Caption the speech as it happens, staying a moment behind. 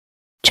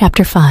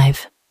Chapter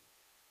 5.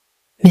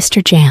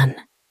 Mr. Jan.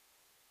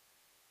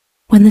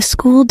 When the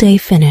school day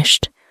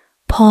finished,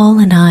 Paul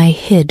and I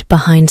hid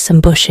behind some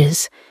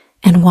bushes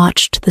and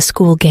watched the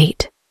school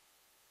gate.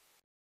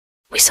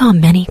 We saw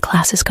many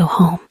classes go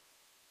home,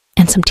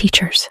 and some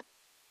teachers,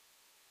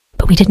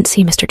 but we didn't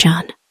see Mr.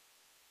 Jan.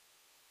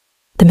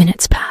 The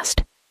minutes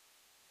passed.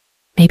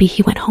 Maybe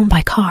he went home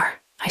by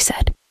car, I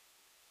said.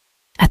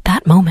 At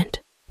that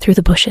moment, through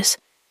the bushes,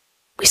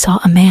 we saw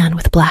a man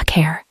with black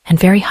hair and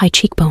very high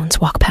cheekbones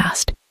walk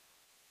past.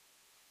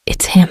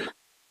 "It's him,"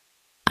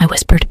 I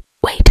whispered.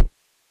 "Wait."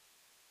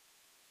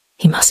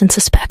 "He mustn't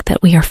suspect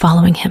that we are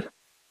following him,"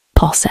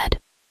 Paul said.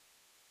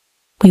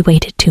 We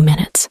waited 2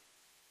 minutes.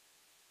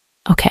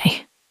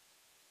 "Okay,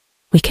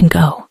 we can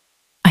go,"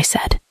 I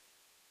said.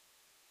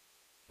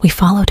 We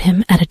followed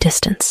him at a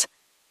distance,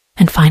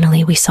 and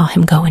finally we saw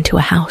him go into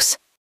a house.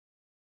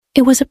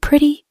 It was a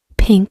pretty,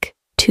 pink,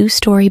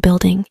 2-story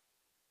building.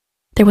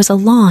 There was a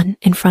lawn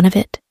in front of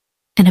it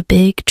and a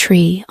big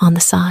tree on the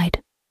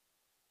side.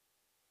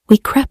 We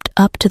crept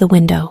up to the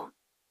window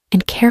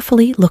and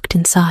carefully looked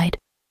inside.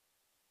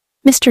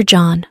 Mr.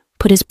 John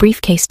put his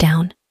briefcase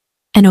down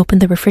and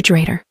opened the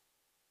refrigerator.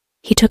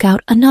 He took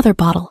out another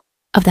bottle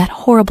of that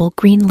horrible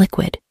green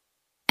liquid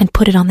and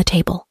put it on the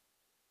table.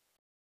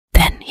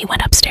 Then he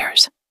went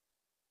upstairs.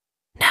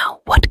 "Now,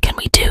 what can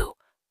we do?"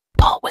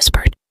 Paul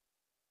whispered.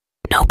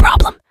 "No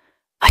problem.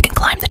 I can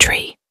climb the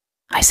tree,"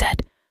 I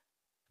said.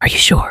 "Are you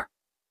sure?"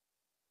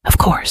 "Of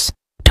course.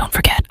 Don't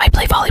forget, I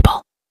play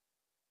volleyball.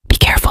 Be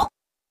careful."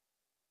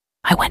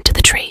 I went to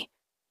the tree.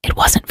 It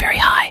wasn't very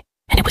high,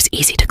 and it was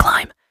easy to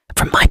climb.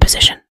 From my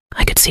position,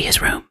 I could see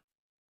his room.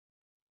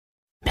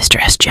 Mr.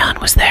 S. John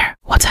was there.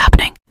 "What's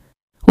happening?"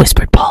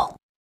 whispered Paul.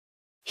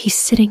 "He's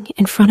sitting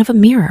in front of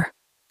a mirror,"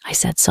 I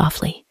said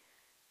softly.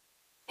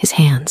 "His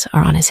hands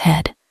are on his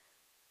head."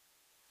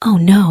 "Oh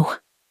no."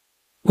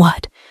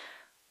 "What?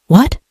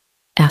 What?"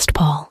 asked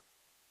Paul.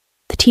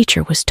 The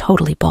teacher was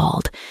totally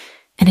bald,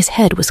 and his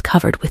head was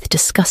covered with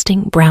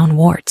disgusting brown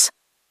warts.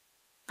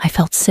 I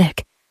felt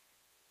sick.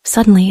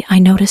 Suddenly, I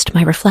noticed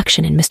my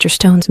reflection in Mr.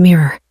 Stone's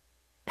mirror,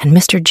 and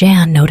Mr.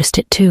 Jan noticed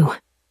it too.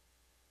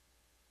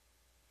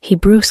 He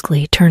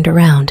brusquely turned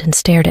around and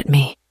stared at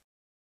me.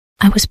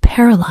 I was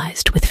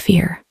paralyzed with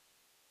fear.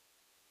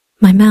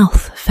 My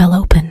mouth fell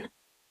open.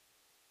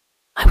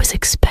 I was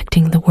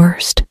expecting the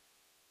worst.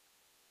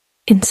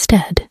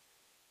 Instead,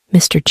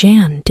 Mr.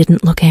 Jan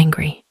didn't look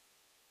angry.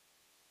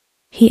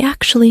 He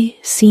actually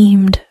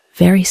seemed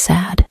very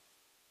sad.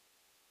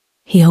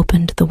 He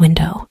opened the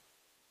window.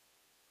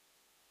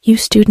 "You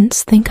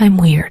students think I'm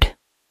weird.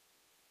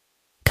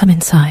 Come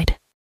inside.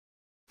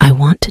 I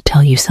want to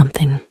tell you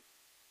something."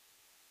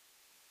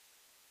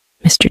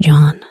 "Mr.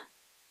 John,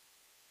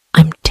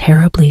 I'm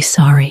terribly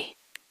sorry,"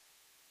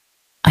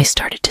 I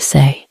started to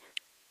say.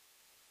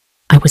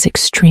 I was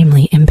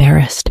extremely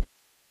embarrassed.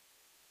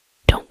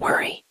 "Don't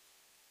worry.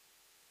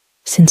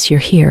 Since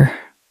you're here,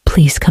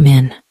 please come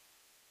in."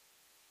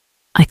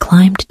 I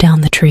climbed down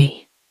the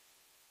tree.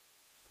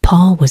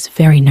 Paul was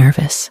very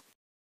nervous.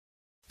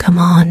 "Come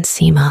on,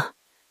 Seema.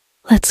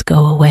 Let's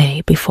go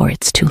away before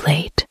it's too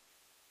late."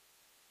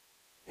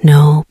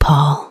 "No,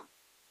 Paul.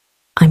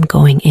 I'm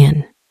going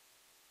in."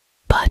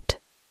 "But..."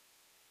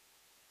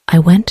 I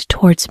went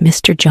towards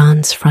Mr.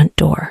 John's front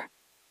door,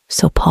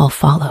 so Paul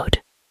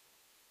followed.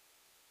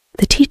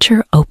 The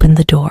teacher opened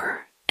the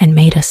door and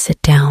made us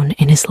sit down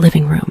in his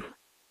living room.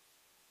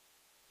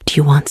 "Do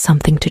you want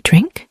something to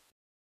drink?"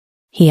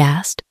 he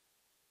asked.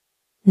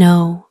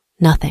 "No,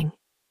 nothing."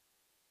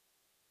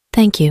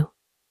 "Thank you,"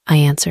 I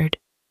answered.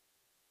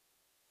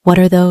 "What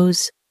are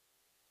those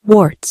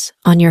warts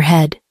on your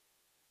head?"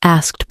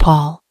 asked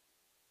Paul,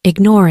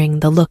 ignoring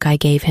the look I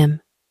gave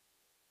him.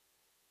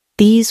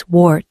 "These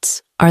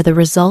warts are the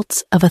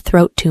results of a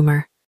throat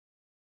tumor.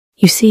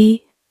 You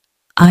see,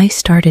 I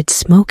started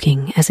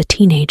smoking as a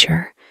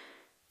teenager,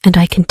 and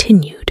I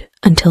continued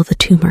until the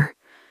tumor.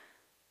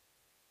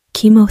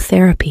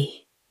 Chemotherapy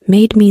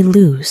made me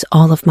lose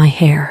all of my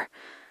hair,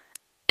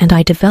 and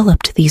I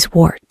developed these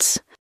warts.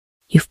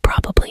 You've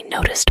probably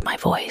noticed my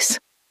voice.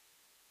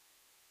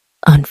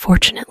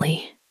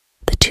 Unfortunately,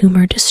 the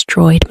tumor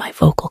destroyed my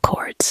vocal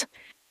cords.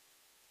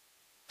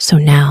 So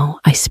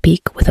now I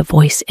speak with a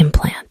voice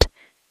implant.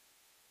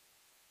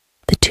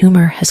 The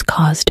tumor has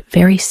caused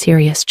very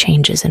serious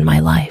changes in my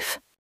life.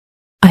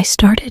 I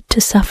started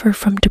to suffer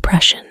from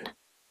depression,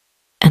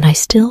 and I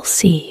still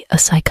see a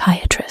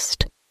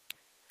psychiatrist.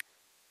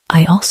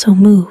 I also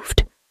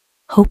moved,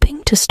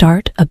 hoping to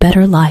start a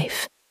better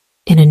life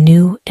in a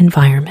new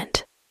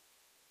environment.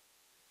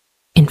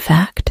 In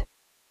fact,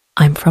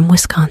 I'm from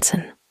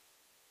Wisconsin.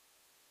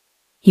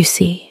 You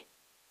see,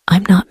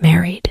 I'm not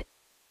married,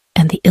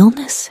 and the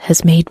illness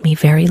has made me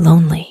very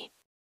lonely.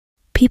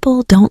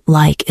 People don't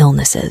like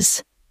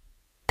illnesses.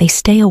 They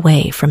stay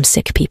away from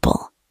sick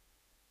people.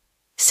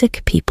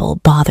 Sick people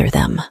bother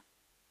them.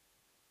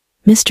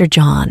 Mr.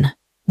 John,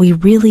 we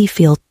really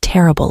feel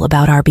terrible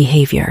about our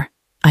behavior,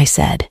 I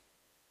said.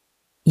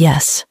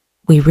 Yes,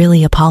 we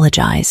really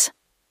apologize.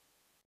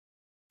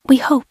 We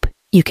hope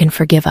you can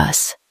forgive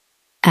us,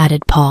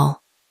 added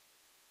Paul.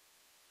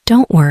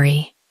 Don't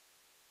worry.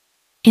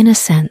 In a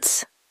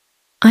sense,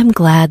 I'm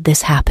glad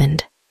this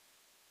happened.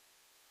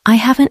 I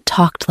haven't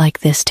talked like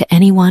this to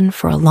anyone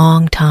for a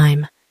long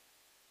time.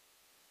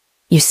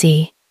 You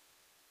see,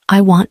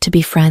 I want to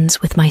be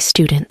friends with my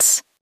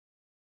students.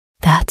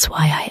 That's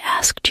why I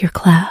asked your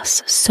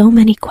class so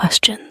many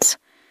questions.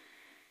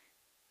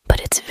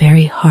 But it's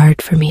very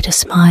hard for me to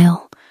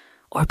smile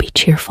or be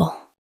cheerful.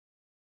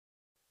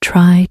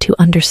 Try to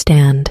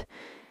understand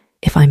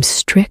if I'm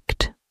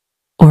strict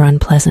or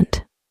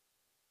unpleasant.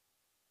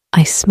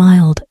 I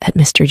smiled at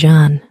Mr.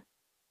 John.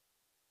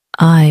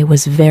 I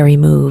was very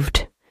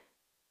moved.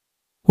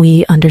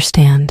 We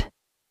understand,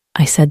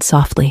 I said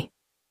softly.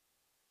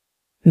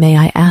 May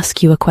I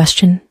ask you a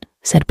question?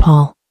 Said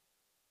Paul.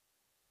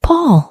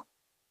 Paul,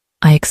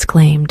 I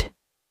exclaimed.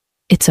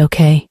 It's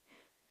okay.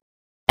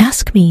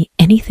 Ask me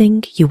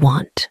anything you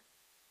want,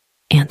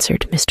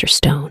 answered Mr.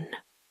 Stone.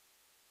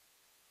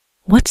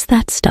 What's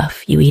that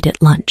stuff you eat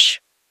at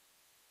lunch?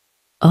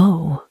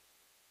 Oh,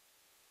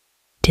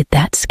 did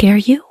that scare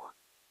you?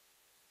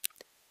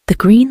 The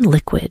green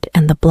liquid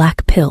and the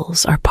black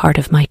pills are part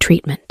of my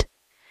treatment.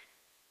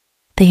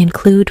 They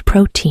include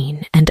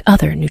protein and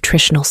other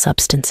nutritional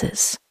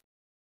substances.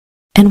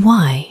 And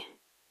why,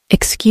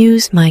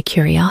 excuse my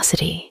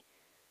curiosity,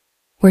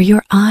 were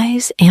your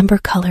eyes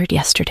amber-colored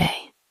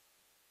yesterday?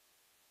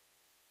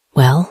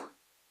 Well,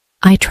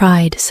 I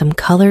tried some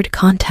colored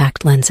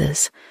contact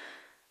lenses.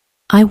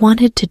 I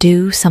wanted to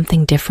do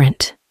something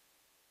different.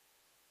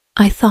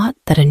 I thought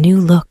that a new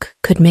look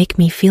could make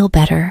me feel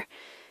better,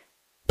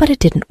 but it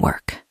didn't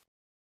work.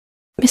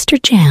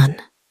 Mr.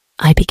 Jan,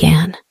 I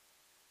began,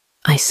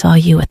 I saw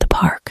you at the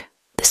park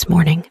this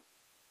morning.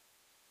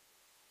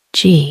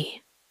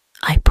 Gee,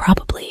 I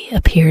probably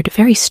appeared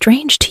very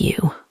strange to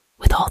you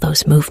with all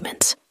those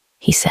movements,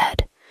 he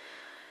said.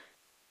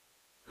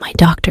 My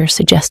doctor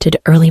suggested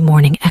early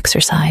morning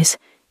exercise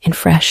in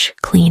fresh,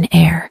 clean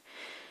air.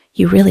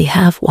 You really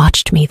have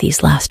watched me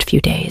these last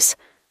few days,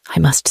 I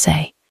must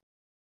say.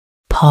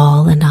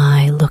 Paul and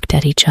I looked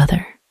at each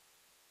other.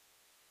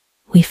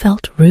 We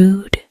felt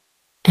rude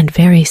and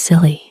very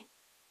silly.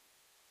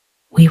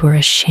 We were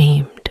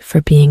ashamed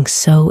for being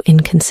so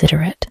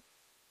inconsiderate.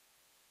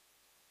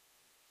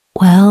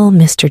 Well,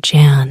 Mr.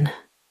 Jan,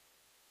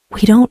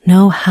 we don't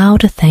know how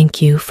to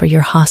thank you for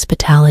your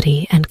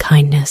hospitality and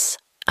kindness,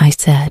 I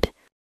said.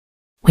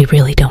 We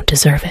really don't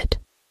deserve it.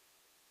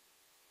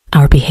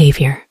 Our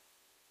behavior.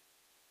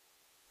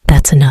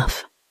 That's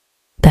enough.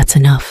 That's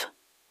enough.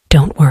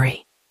 Don't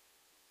worry.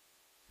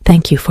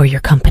 Thank you for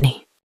your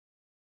company.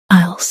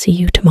 I'll see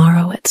you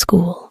tomorrow at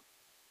school.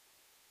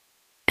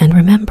 And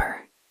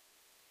remember,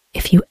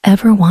 if you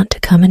ever want to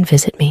come and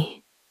visit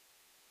me,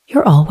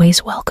 you're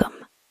always welcome.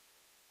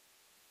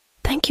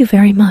 Thank you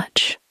very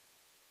much.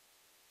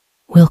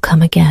 We'll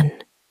come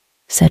again,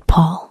 said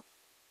Paul.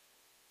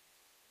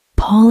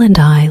 Paul and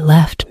I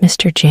left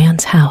Mr.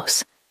 Jan's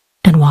house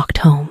and walked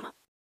home.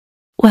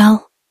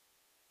 Well,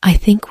 I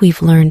think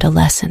we've learned a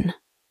lesson,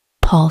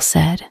 Paul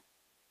said.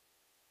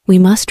 We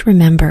must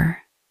remember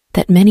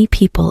that many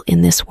people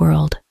in this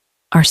world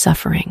are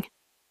suffering.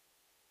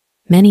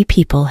 Many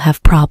people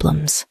have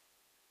problems,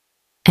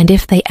 and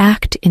if they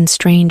act in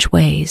strange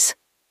ways,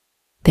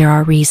 there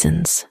are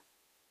reasons.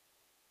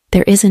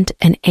 There isn't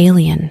an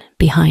alien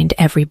behind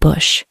every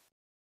bush.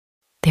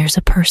 There's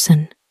a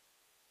person,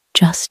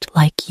 just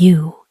like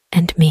you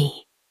and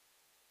me.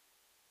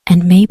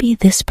 And maybe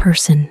this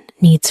person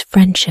needs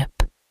friendship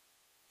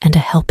and a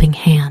helping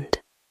hand.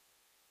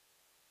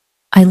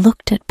 I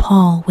looked at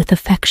Paul with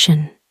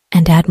affection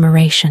and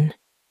admiration.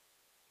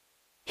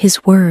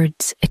 His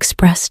words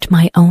expressed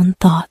my own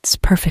thoughts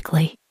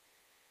perfectly.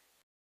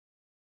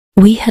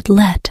 We had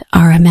let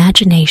our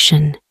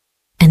imagination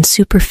and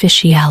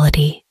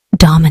superficiality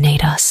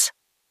dominate us.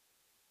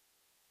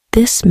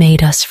 This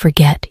made us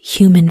forget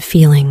human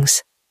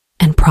feelings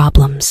and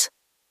problems.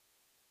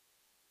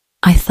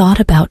 I thought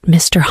about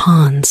Mr.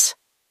 Hans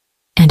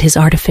and his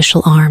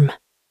artificial arm.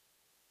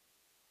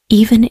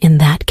 Even in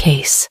that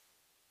case,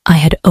 I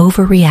had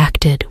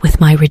overreacted with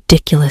my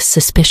ridiculous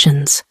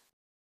suspicions.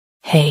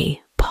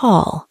 Hey,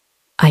 Paul,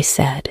 I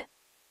said.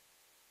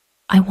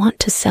 I want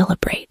to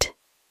celebrate.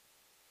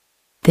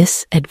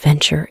 This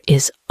adventure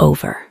is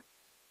over.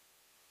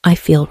 I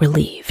feel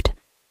relieved.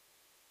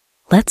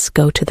 Let's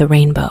go to the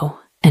Rainbow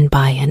and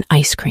buy an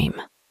ice cream.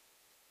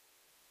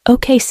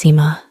 Okay,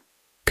 Seema,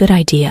 good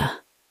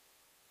idea.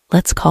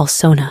 Let's call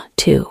Sona,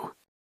 too,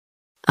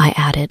 I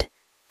added,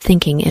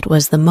 thinking it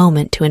was the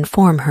moment to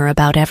inform her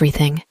about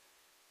everything.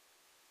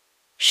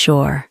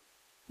 Sure,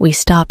 we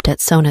stopped at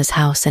Sona's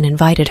house and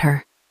invited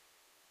her.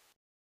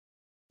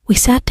 We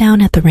sat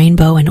down at the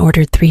Rainbow and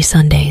ordered 3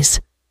 sundaes.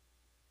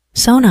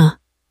 Sona,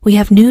 we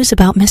have news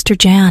about Mr.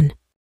 Jan,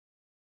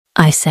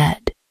 I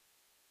said.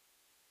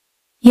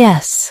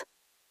 Yes,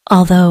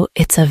 although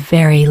it's a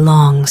very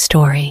long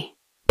story,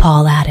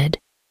 Paul added.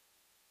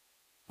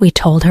 We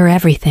told her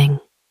everything,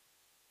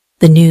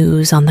 the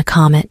news on the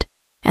comet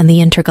and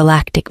the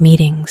intergalactic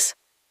meetings.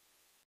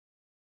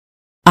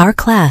 Our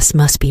class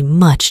must be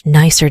much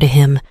nicer to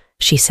him,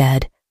 she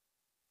said.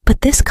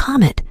 But this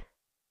comet,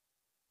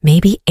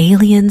 maybe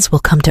aliens will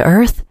come to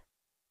Earth?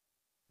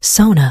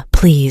 Sona,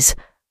 please,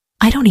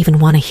 I don't even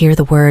want to hear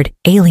the word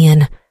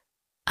alien,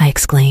 I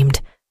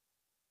exclaimed.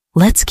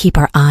 Let's keep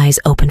our eyes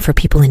open for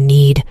people in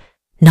need,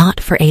 not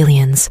for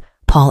aliens,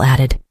 Paul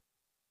added.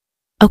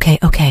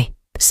 Okay,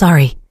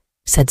 sorry,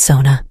 said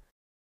Sona.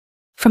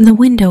 From the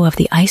window of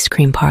the ice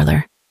cream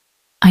parlor,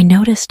 I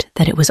noticed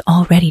that it was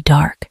already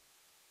dark.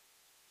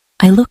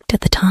 I looked at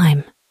the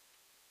time.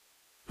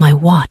 My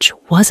watch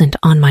wasn't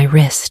on my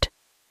wrist.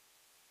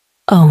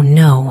 Oh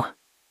no.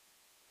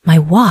 My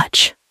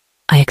watch,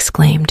 I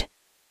exclaimed.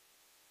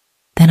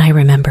 Then I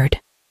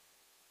remembered.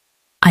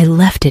 I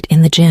left it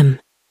in the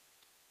gym.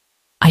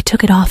 I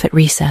took it off at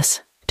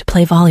recess to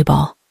play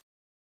volleyball.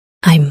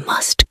 I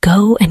must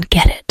go and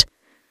get it.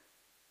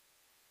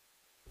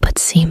 But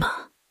Seema,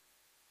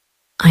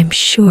 I'm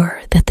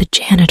sure that the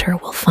janitor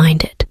will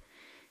find it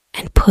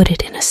and put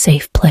it in a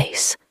safe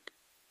place,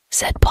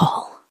 said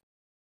Paul.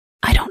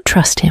 I don't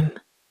trust him.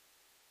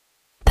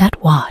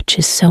 That watch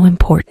is so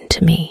important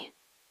to me.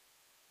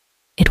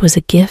 It was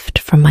a gift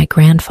from my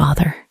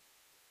grandfather.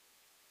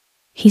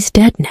 He's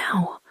dead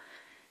now,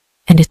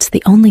 and it's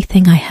the only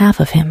thing I have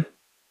of him.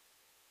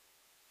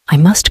 I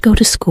must go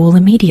to school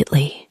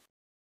immediately.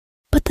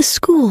 But the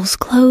school's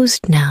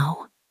closed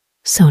now,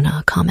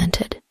 Sona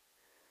commented.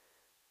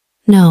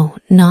 No,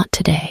 not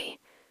today.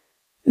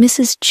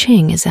 Mrs.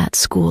 Ching is at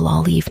school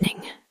all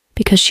evening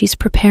because she's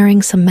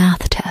preparing some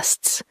math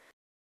tests.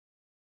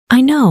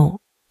 I know,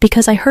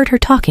 because I heard her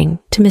talking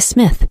to Miss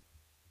Smith.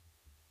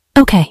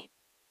 Okay.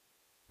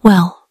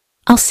 Well,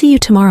 I'll see you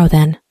tomorrow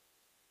then.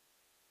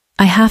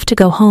 I have to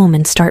go home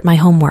and start my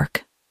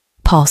homework,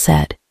 Paul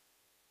said.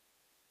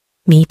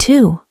 Me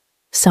too,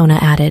 Sona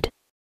added.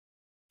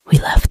 We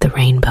left the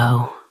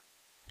rainbow,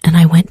 and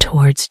I went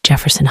towards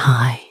Jefferson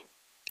High.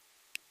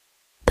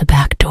 The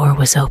back door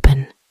was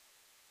open.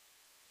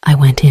 I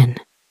went in.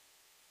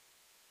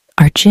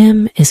 Our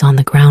gym is on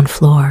the ground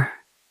floor,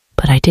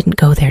 but I didn't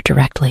go there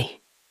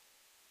directly.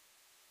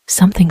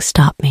 Something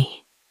stopped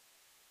me.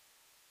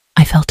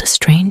 I felt a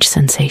strange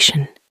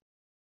sensation.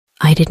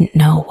 I didn't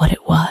know what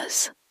it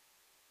was.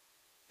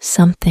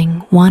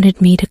 Something wanted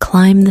me to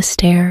climb the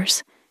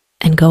stairs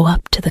and go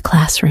up to the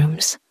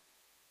classrooms.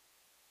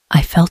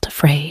 I felt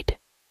afraid.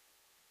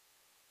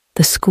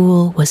 The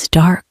school was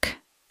dark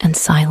and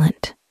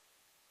silent.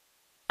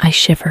 I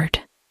shivered.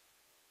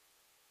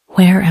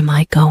 Where am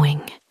I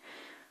going?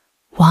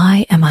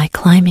 Why am I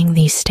climbing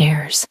these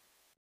stairs?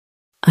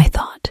 I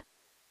thought.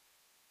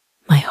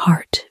 My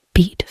heart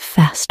beat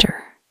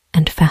faster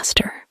and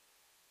faster.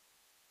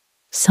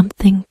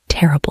 Something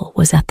terrible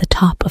was at the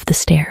top of the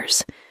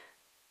stairs.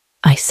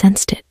 I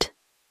sensed it.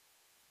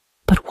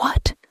 But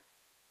what?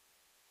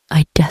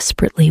 I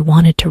desperately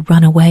wanted to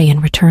run away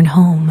and return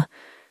home,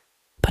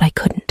 but I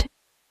couldn't.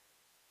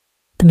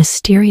 The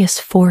mysterious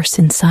force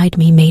inside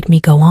me made me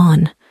go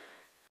on.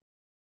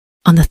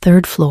 On the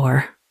third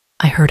floor,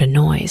 I heard a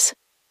noise.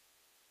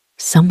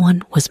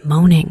 Someone was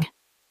moaning.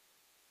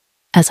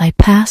 As I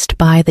passed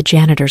by the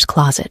janitor's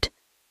closet,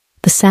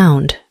 the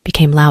sound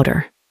became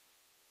louder.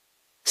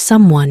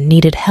 Someone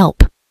needed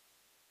help.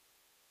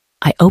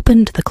 I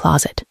opened the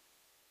closet.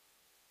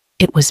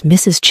 It was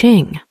Mrs.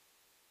 Ching.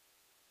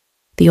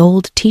 The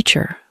old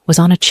teacher was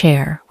on a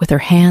chair with her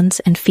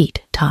hands and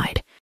feet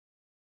tied.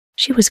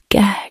 She was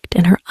gagged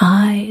and her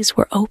eyes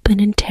were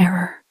open in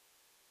terror.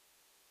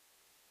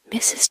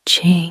 Mrs.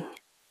 Ching,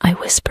 I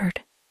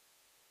whispered.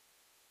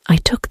 I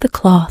took the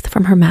cloth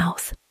from her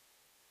mouth.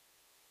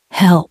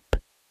 Help,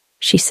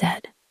 she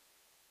said.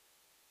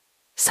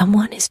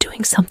 Someone is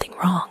doing something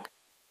wrong,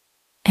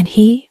 and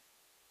he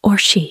or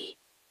she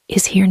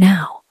is here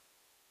now.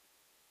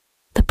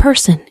 The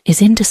person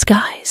is in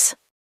disguise.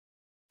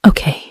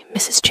 Okay,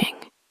 Mrs. Ching,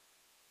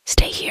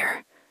 stay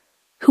here.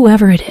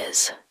 Whoever it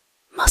is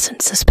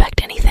mustn't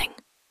suspect anything.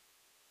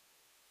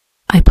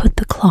 I put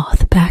the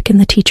cloth back in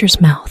the teacher's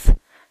mouth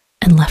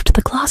and left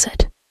the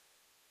closet.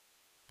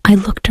 I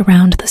looked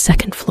around the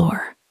second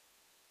floor.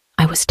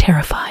 I was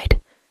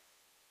terrified.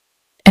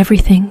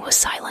 Everything was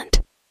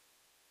silent.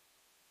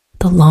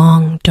 The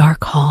long,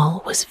 dark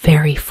hall was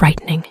very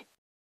frightening.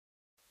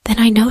 Then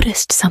I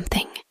noticed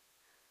something.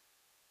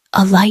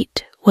 A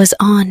light was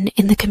on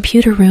in the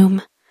computer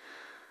room.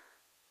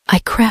 I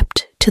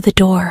crept to the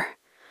door.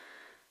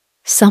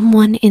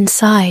 Someone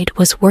inside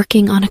was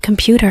working on a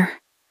computer.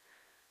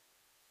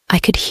 I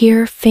could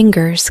hear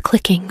fingers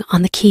clicking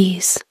on the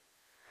keys.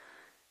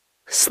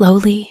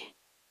 Slowly,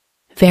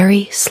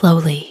 very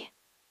slowly,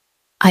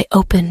 I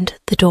opened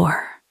the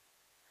door.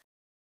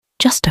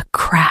 Just a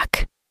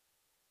crack.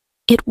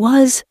 It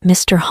was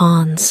Mr.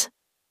 Hans.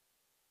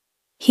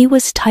 He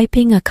was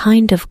typing a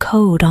kind of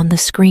code on the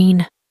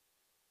screen.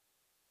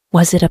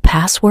 Was it a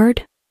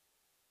password?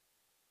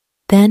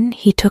 Then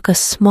he took a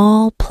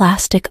small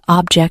plastic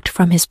object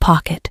from his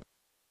pocket.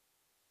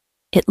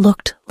 It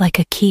looked like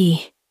a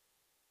key.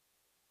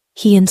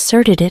 He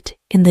inserted it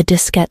in the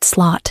diskette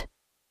slot.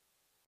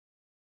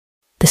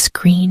 The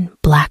screen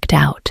blacked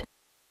out.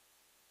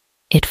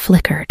 It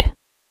flickered.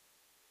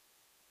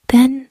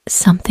 Then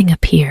something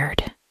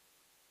appeared.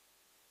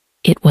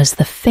 It was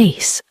the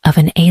face of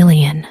an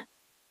alien.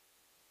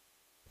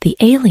 The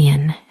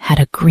alien had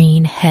a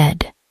green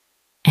head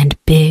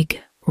and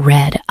big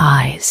red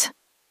eyes.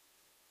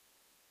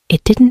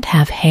 It didn't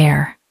have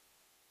hair,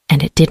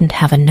 and it didn't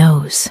have a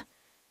nose.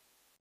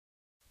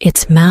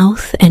 Its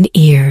mouth and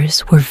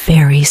ears were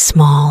very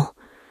small.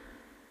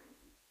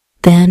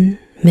 Then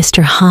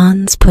Mr.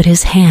 Hans put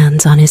his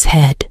hands on his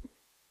head.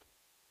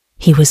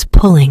 He was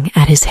pulling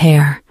at his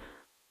hair.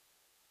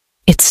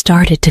 It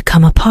started to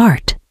come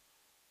apart.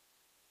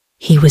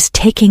 He was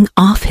taking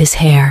off his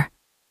hair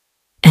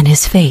and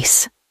his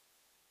face.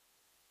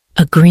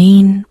 A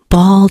green,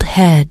 bald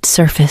head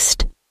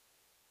surfaced.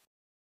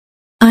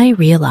 I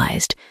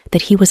realized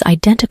that he was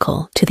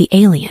identical to the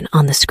alien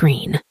on the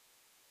screen.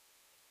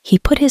 He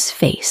put his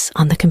face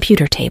on the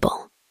computer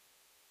table.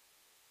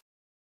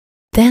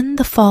 Then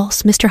the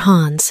false Mr.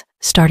 Hans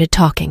started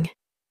talking.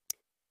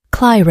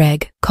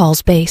 Clyreg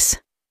calls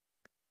base.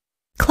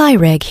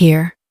 Clyreg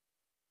here.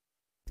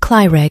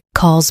 Clyreg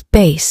calls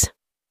base.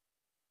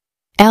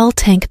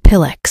 L-Tank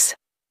Pillex.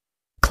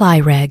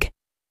 Clyreg.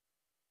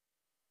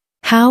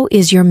 How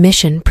is your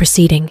mission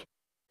proceeding?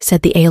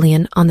 Said the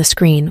alien on the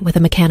screen with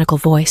a mechanical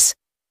voice.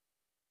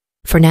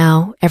 For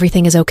now,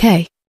 everything is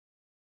okay.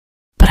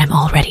 But I'm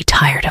already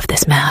tired of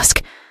this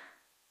mask,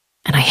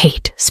 and I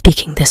hate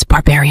speaking this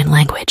barbarian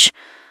language.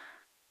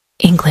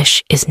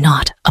 English is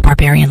not a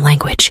barbarian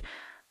language,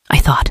 I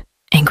thought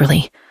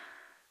angrily.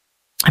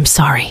 I'm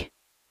sorry,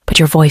 but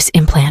your voice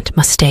implant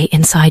must stay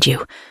inside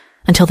you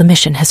until the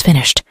mission has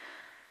finished.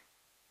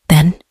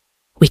 Then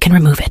we can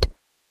remove it.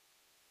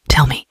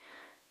 Tell me,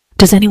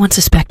 does anyone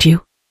suspect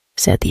you?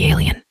 Said the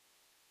alien.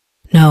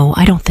 No,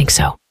 I don't think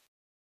so.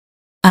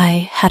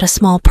 I had a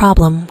small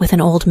problem with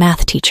an old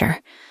math teacher,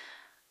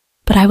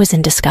 but I was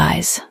in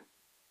disguise,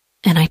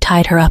 and I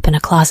tied her up in a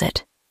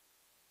closet.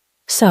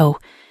 So,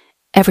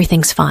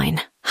 everything's fine.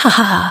 Ha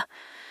ha ha.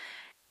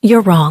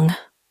 You're wrong.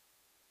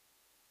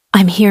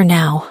 I'm here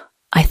now,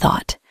 I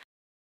thought.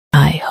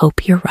 I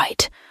hope you're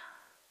right.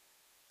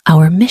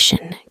 Our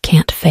mission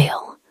can't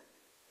fail.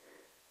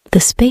 The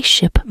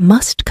spaceship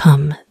must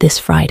come this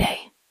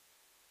Friday.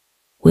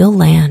 We'll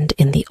land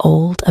in the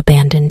old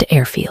abandoned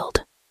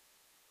airfield.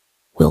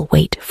 We'll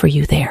wait for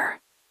you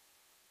there.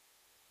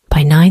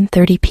 By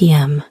 9:30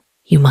 p.m.,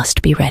 you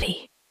must be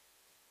ready.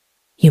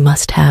 You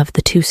must have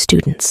the 2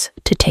 students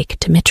to take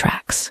to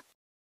Mitrax.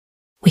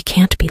 We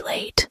can't be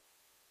late.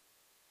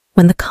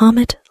 When the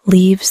comet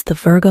leaves the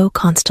Virgo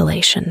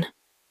constellation,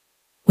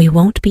 we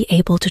won't be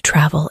able to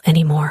travel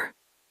anymore.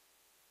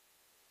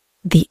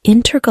 The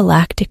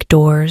intergalactic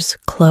doors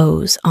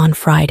close on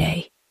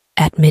Friday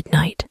at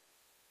midnight,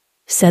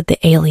 said the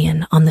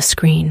alien on the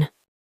screen.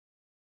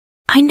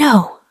 I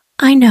know.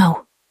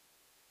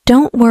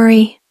 Don't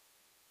worry.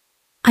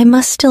 I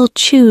must still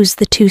choose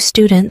the 2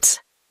 students,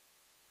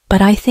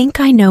 but I think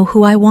I know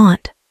who I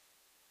want.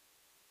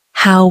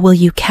 How will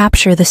you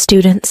capture the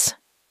students?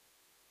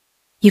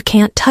 You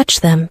can't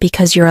touch them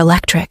because you're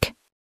electric.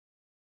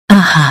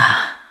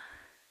 Aha.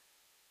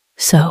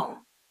 So,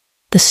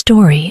 the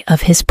story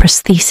of his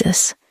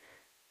prosthesis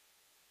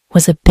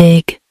was a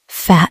big,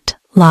 fat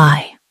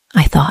lie,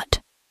 I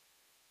thought.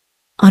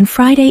 On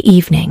Friday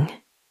evening,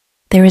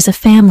 there is a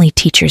family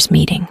teachers'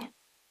 meeting.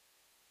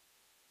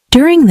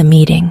 During the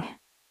meeting,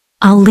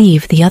 I'll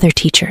leave the other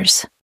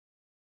teachers.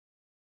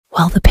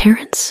 While the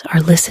parents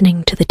are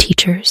listening to the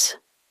teachers,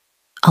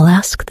 I'll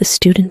ask the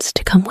students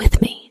to come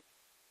with me.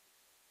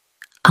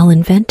 I'll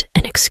invent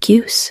an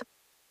excuse.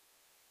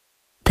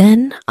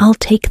 Then I'll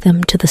take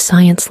them to the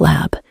science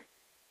lab,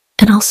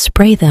 and I'll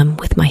spray them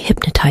with my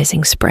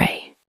hypnotizing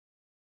spray.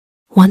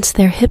 Once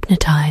they're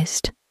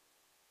hypnotized,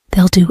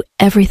 they'll do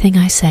everything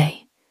I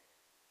say.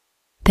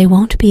 They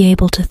won't be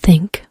able to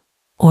think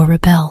or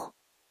rebel.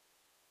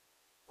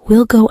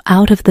 We'll go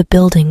out of the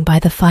building by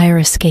the fire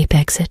escape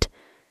exit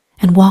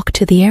and walk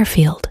to the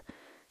airfield,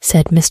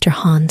 said Mr.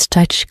 Hans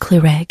Deutsch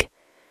Clyreg.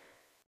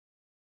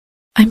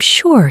 I'm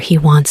sure he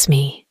wants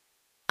me,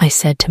 I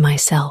said to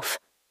myself.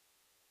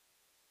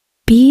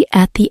 Be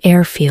at the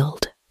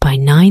airfield by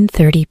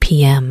 9:30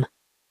 p.m.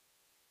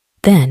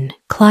 Then,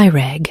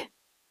 Clyreg,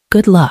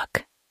 good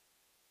luck.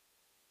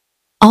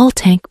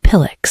 All-Tank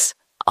Pillex,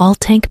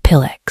 All-Tank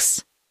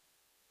Pillex.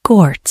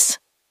 Gortz,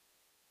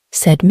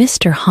 said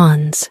Mr.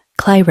 Hans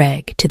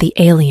Clyreg to the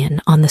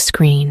alien on the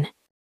screen.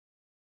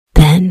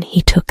 Then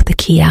he took the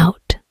key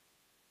out,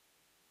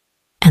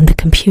 and the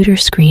computer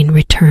screen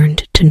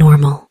returned to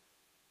normal.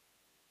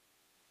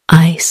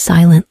 I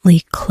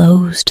silently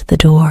closed the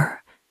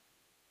door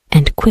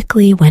and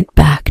quickly went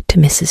back to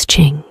Mrs.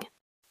 Ching.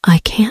 I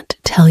can't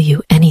tell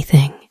you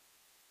anything.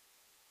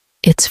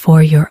 It's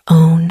for your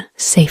own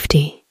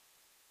safety.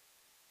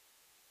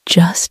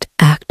 Just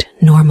act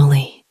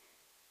normally,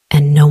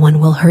 and no one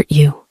will hurt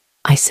you,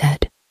 I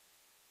said.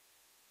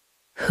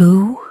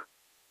 Who?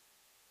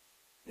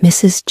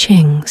 Mrs.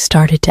 Ching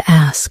started to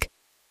ask,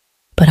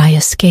 but I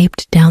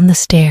escaped down the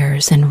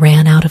stairs and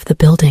ran out of the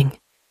building.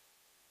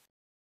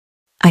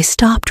 I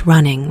stopped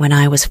running when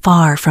I was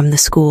far from the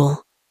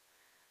school.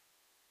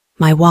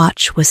 My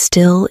watch was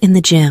still in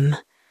the gym,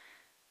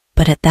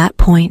 but at that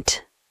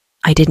point,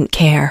 I didn't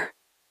care.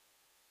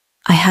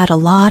 I had a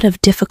lot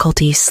of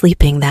difficulty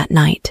sleeping that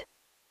night.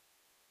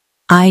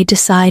 I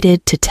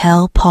decided to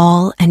tell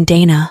Paul and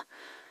Dana,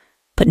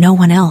 but no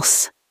one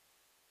else.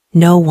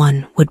 No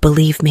one would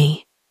believe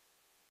me.